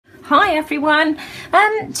Hi everyone.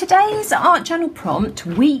 Today's art journal prompt,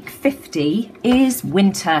 week 50, is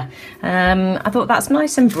winter. I thought that's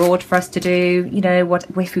nice and broad for us to do. You know, what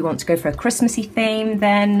if we want to go for a Christmassy theme,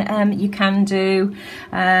 then you can do.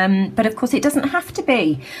 But of course it doesn't have to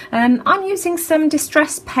be. I'm using some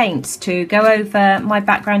distress paints to go over my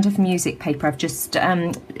background of music paper. I've just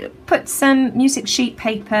put some music sheet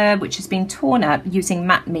paper which has been torn up using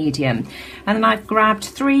matte medium, and then I've grabbed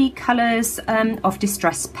 3 colours of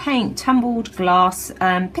distress paint: tumbled glass,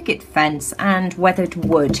 picket fence and weathered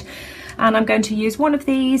wood. And I'm going to use one of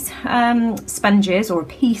these sponges, or a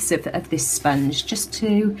piece of this sponge, just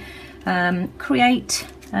to create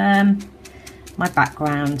my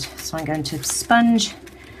background. So I'm going to sponge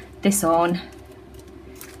this on.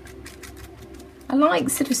 I like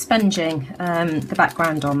sort of sponging the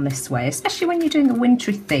background on this way, especially when you're doing a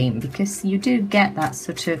wintry theme, because you do get that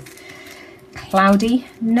sort of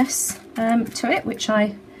cloudiness to it, which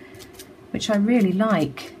I really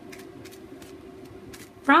like.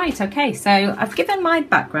 Right, okay, so I've given my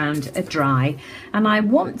background a dry, and I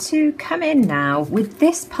want to come in now with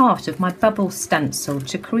this part of my bubble stencil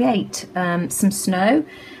to create some snow.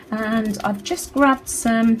 And I've just grabbed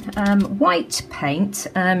some white paint,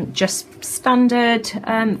 just standard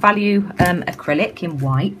value acrylic in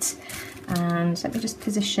white, and let me just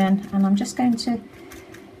position, and I'm just going to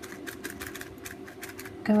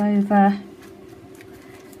go over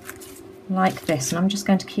like this, and I'm just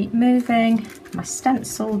going to keep moving my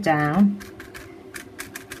stencil down,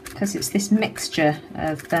 because it's this mixture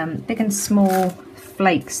of big and small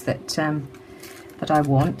flakes that I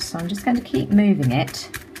want. So I'm just going to keep moving it.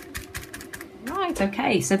 Right,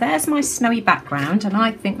 okay, so there's my snowy background, and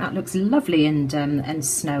I think that looks lovely and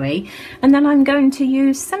snowy. And then I'm going to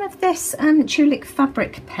use some of this tulip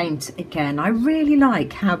fabric paint again. I really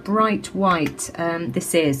like how bright white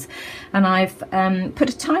this is, and I've put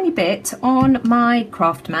a tiny bit on my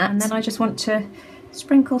craft mat, and then I just want to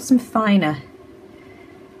sprinkle some finer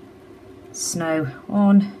snow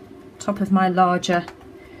on top of my larger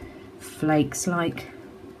flakes, like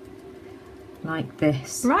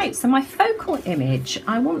this. Right, so my focal image,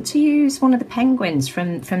 I want to use one of the penguins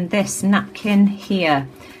from this napkin here,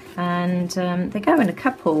 and they go in a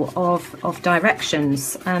couple of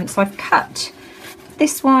directions. So I've cut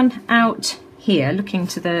this one out here, looking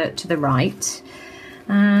to the right,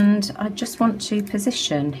 and I just want to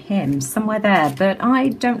position him somewhere there, but I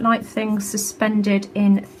don't like things suspended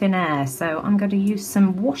in thin air, so I'm going to use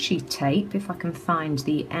some washi tape, if I can find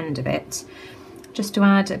the end of it, just to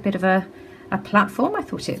add a bit of a platform. I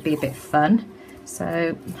thought it'd be a bit fun.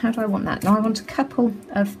 So how do I want that? Now I want a couple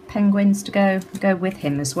of penguins to go with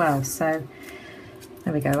him as well. So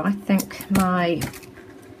there we go. I think my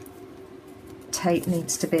tape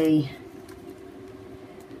needs to be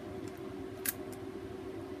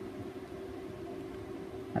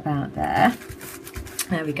about there.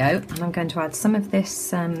 There we go. And I'm going to add some of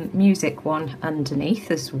this music one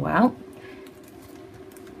underneath as well.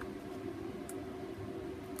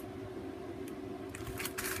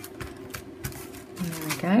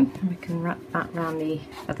 Go. We can wrap that around the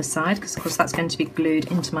other side, because of course that's going to be glued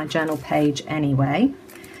into my journal page anyway.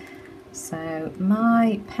 So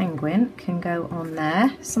my penguin can go on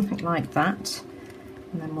there, something like that,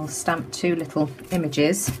 and then we'll stamp 2 little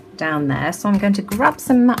images down there. So I'm going to grab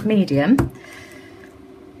some matte medium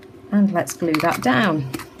and let's glue that down.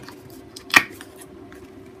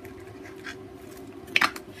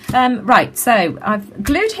 Right, so I've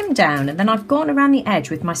glued him down, and then I've gone around the edge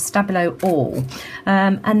with my Stabilo awl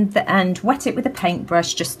and wet it with a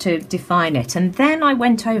paintbrush just to define it, and then I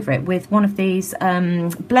went over it with one of these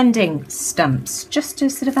blending stumps just to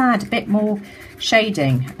sort of add a bit more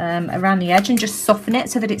shading around the edge and just soften it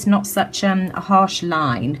so that it's not such a harsh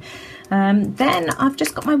line. Then I've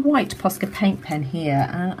just got my white Posca paint pen here,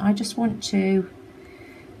 and I just want to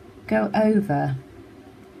go over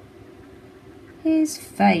his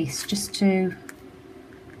face just to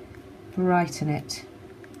brighten it.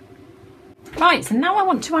 Right, so now I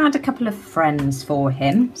want to add a couple of friends for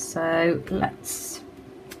him. So let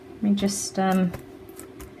me just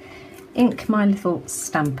ink my little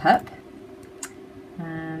stamp up,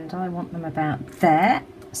 and I want them about there.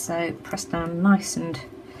 So press down nice and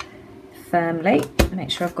firmly, make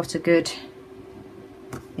sure I've got a good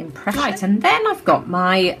impression. Right, and then I've got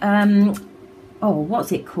my oh,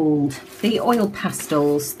 what's it called? The oil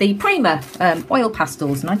pastels, the Prima oil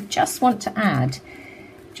pastels, and I just want to add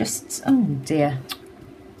just, oh dear,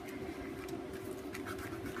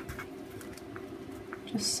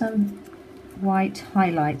 just some white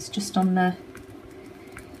highlights just on the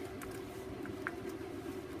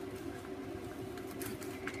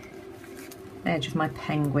the edge of my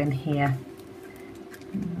penguin here.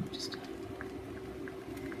 Just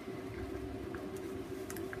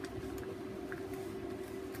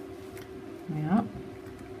yeah.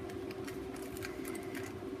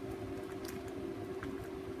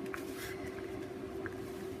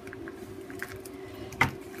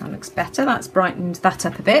 That looks better. That's brightened that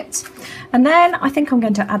up a bit. And then I think I'm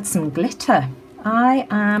going to add some glitter. I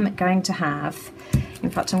am going to have, in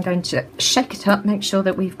fact, I'm going to shake it up, make sure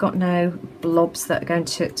that we've got no blobs that are going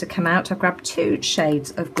to come out. I've grabbed 2 shades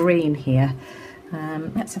of green here.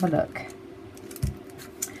 Let's have a look.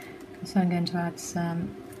 So I'm going to add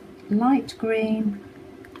some light green.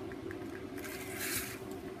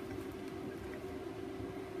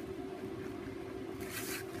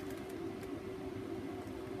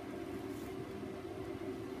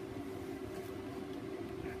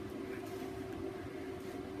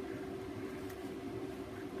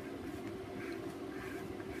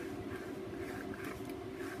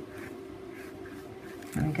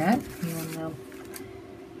 There we go. And we'll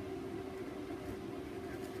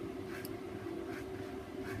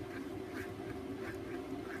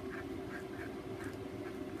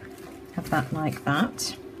have that like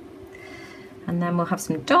that. And then we'll have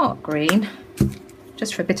some dark green,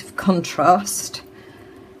 just for a bit of contrast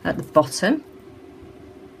at the bottom.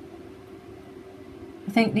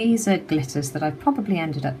 I think these are glitters that I've probably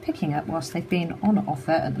ended up picking up whilst they've been on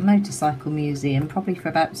offer at the Motorcycle Museum, probably for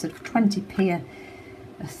about sort of 20p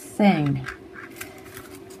a thing.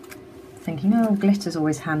 Thinking, oh, glitter's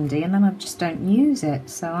always handy, and then I just don't use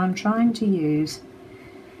it, so I'm trying to use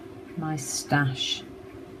my stash.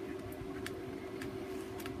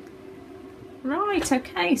 Right,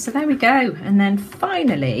 okay, so there we go. And then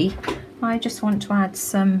finally I just want to add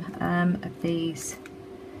some of these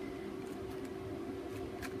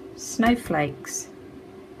snowflakes.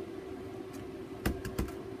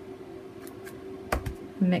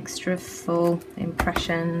 Mixture of full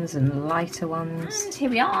impressions and lighter ones. And here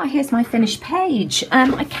we are, here's my finished page.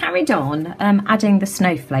 I carried on adding the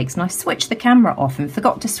snowflakes, and I switched the camera off and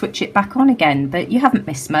forgot to switch it back on again, but you haven't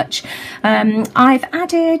missed much. I've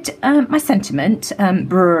added my sentiment,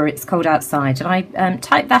 brr, it's cold outside, and I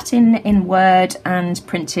typed that in Word and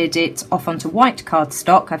printed it off onto white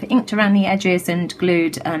cardstock. I've inked around the edges and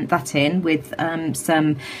glued that in with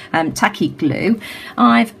some tacky glue.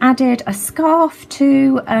 I've added a scarf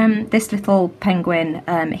to this little penguin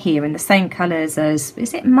here in the same colours as,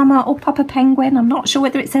 is it Mama or Papa Penguin? I'm not sure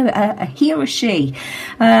whether it's a he or a she.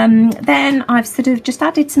 Then I've sort of just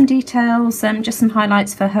added some details, just some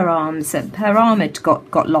highlights for her arms. Her arm had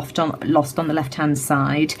got lost on the left hand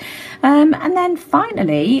side. And then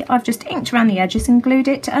finally I've just inked around the edges and glued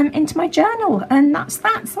it into my journal, and that's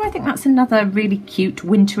that. So I think that's another really cute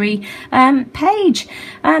wintry page.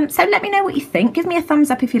 So let me know what you think. Give me a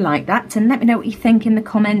thumbs up if you like that, and let me know what you think in the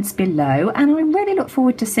comments below, and I really look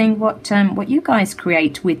forward to seeing what you guys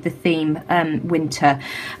create with the theme winter.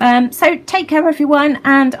 So take care everyone,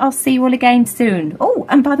 and I'll see you all again soon. Oh,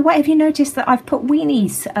 and by the way, have you noticed that I've put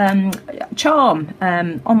Weenie's charm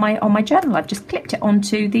on my journal? I've just clipped it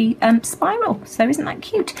onto the spiral, so isn't that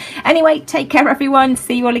cute? Anyway, take care everyone,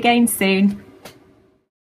 see you all again soon.